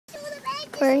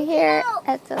We're here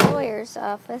at the lawyer's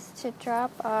office to drop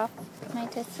off my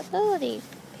disability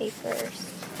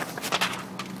papers.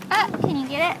 Ah, can you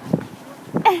get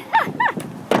it?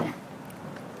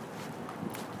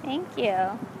 Thank you.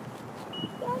 You're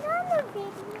on the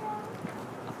video.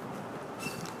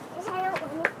 Because I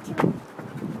don't want it to.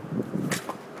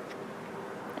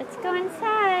 Let's go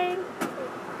inside.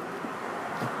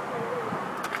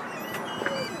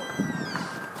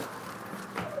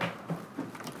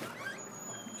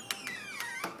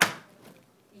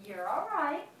 You're all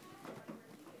right.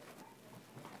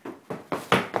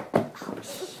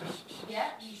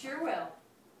 Yep, you sure will.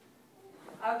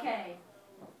 Okay.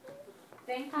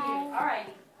 Thank you. Hi. All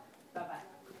righty.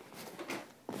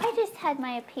 Bye-bye. I just had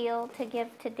my appeal to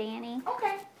give to Danny.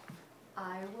 Okay.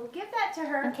 I will give that to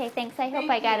her. Okay, thanks. I hope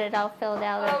Thank I got you. it all filled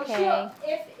out Oh, okay. she'll,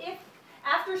 if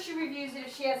after she reviews it,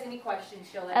 if she has any questions,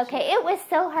 she'll let you Okay, it was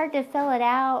so hard to fill it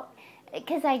out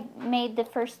because I made the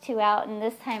first two out and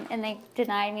this time, and they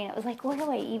denied me. And it was like, what do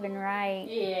I even write?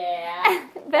 Yeah.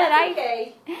 But That's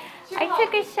okay. I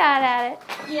took a shot at it.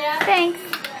 Yeah. Thanks.